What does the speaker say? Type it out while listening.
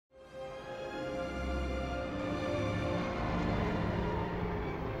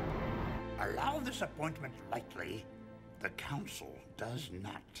allow this appointment lightly. The Council does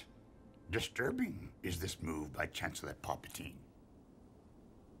not. Disturbing is this move by Chancellor Palpatine.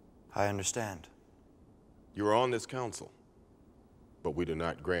 I understand. You are on this council, but we do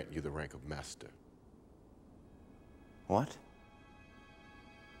not grant you the rank of Master. What?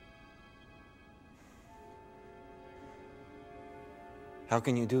 How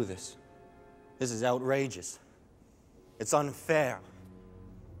can you do this? This is outrageous. It's unfair.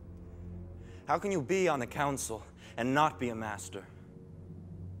 How can you be on the Council and not be a Master?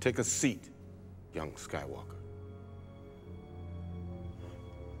 Take a seat, young Skywalker.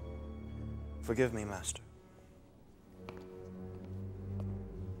 Forgive me, Master.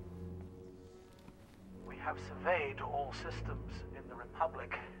 We have surveyed all systems in the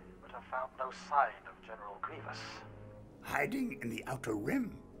Republic, but have found no sign of General Grievous. Hiding in the Outer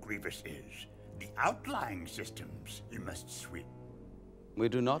Rim, Grievous is. The outlying systems you must sweep. We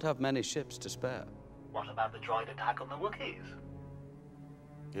do not have many ships to spare. What about the droid attack on the Wookiees?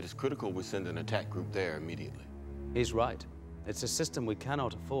 It is critical we send an attack group there immediately. He's right. It's a system we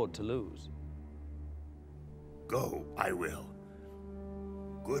cannot afford to lose. Go, I will.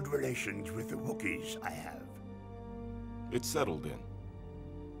 Good relations with the Wookiees I have. It's settled then.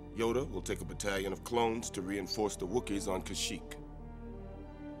 Yoda will take a battalion of clones to reinforce the Wookiees on Kashyyyk.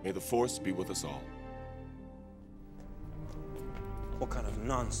 May the Force be with us all. What kind of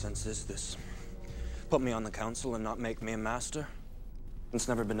nonsense is this? Put me on the Council and not make me a Master? It's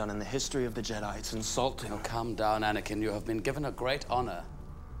never been done in the history of the Jedi. It's insulting. Oh, calm down, Anakin. You have been given a great honor.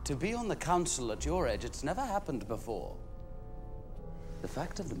 To be on the Council at your age, it's never happened before. The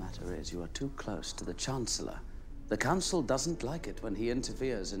fact of the matter is you are too close to the Chancellor. The Council doesn't like it when he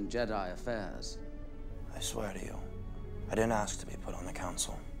interferes in Jedi affairs. I swear to you, I didn't ask to be put on the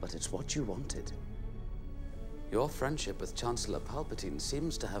Council. But it's what you wanted. Your friendship with Chancellor Palpatine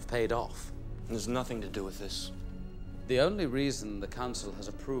seems to have paid off. There's nothing to do with this. The only reason the Council has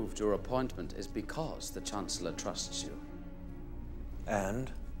approved your appointment is because the Chancellor trusts you.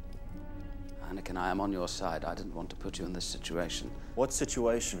 And? Anakin, I am on your side. I didn't want to put you in this situation. What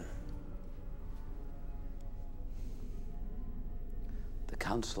situation? The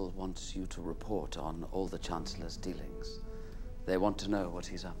Council wants you to report on all the Chancellor's dealings. They want to know what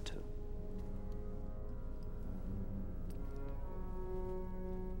he's up to.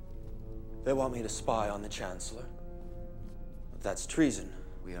 They want me to spy on the Chancellor. That's treason.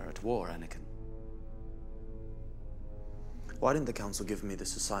 We are at war, Anakin. Why didn't the Council give me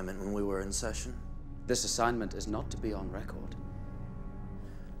this assignment when we were in session? This assignment is not to be on record.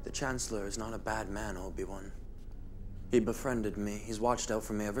 The Chancellor is not a bad man, Obi-Wan. He befriended me. He's watched out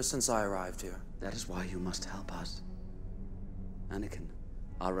for me ever since I arrived here. That is why you must help us. Anakin,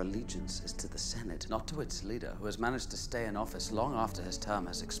 our allegiance is to the Senate, not to its leader, who has managed to stay in office long after his term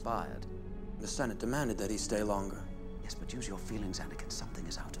has expired. The Senate demanded that he stay longer. Yes, but use your feelings, Anakin. Something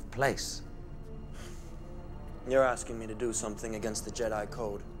is out of place. You're asking me to do something against the Jedi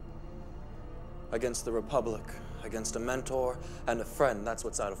Code. Against the Republic. Against a mentor and a friend. That's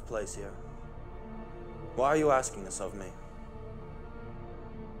what's out of place here. Why are you asking this of me?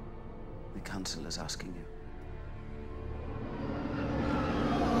 The Council is asking you.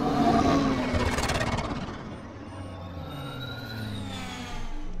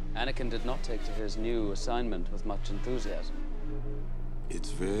 Anakin did not take to his new assignment with much enthusiasm. It's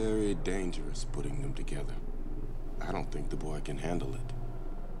very dangerous putting them together. I don't think the boy can handle it.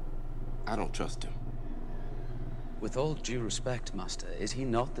 I don't trust him. With all due respect, Master, is he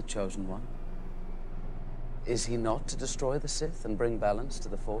not the chosen one? Is he not to destroy the Sith and bring balance to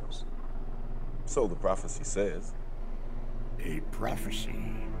the Force? So the prophecy says. A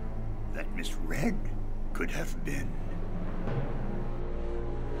prophecy that misread could have been.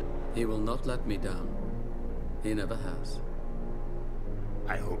 He will not let me down. He never has.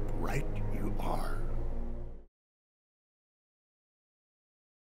 I hope right you are.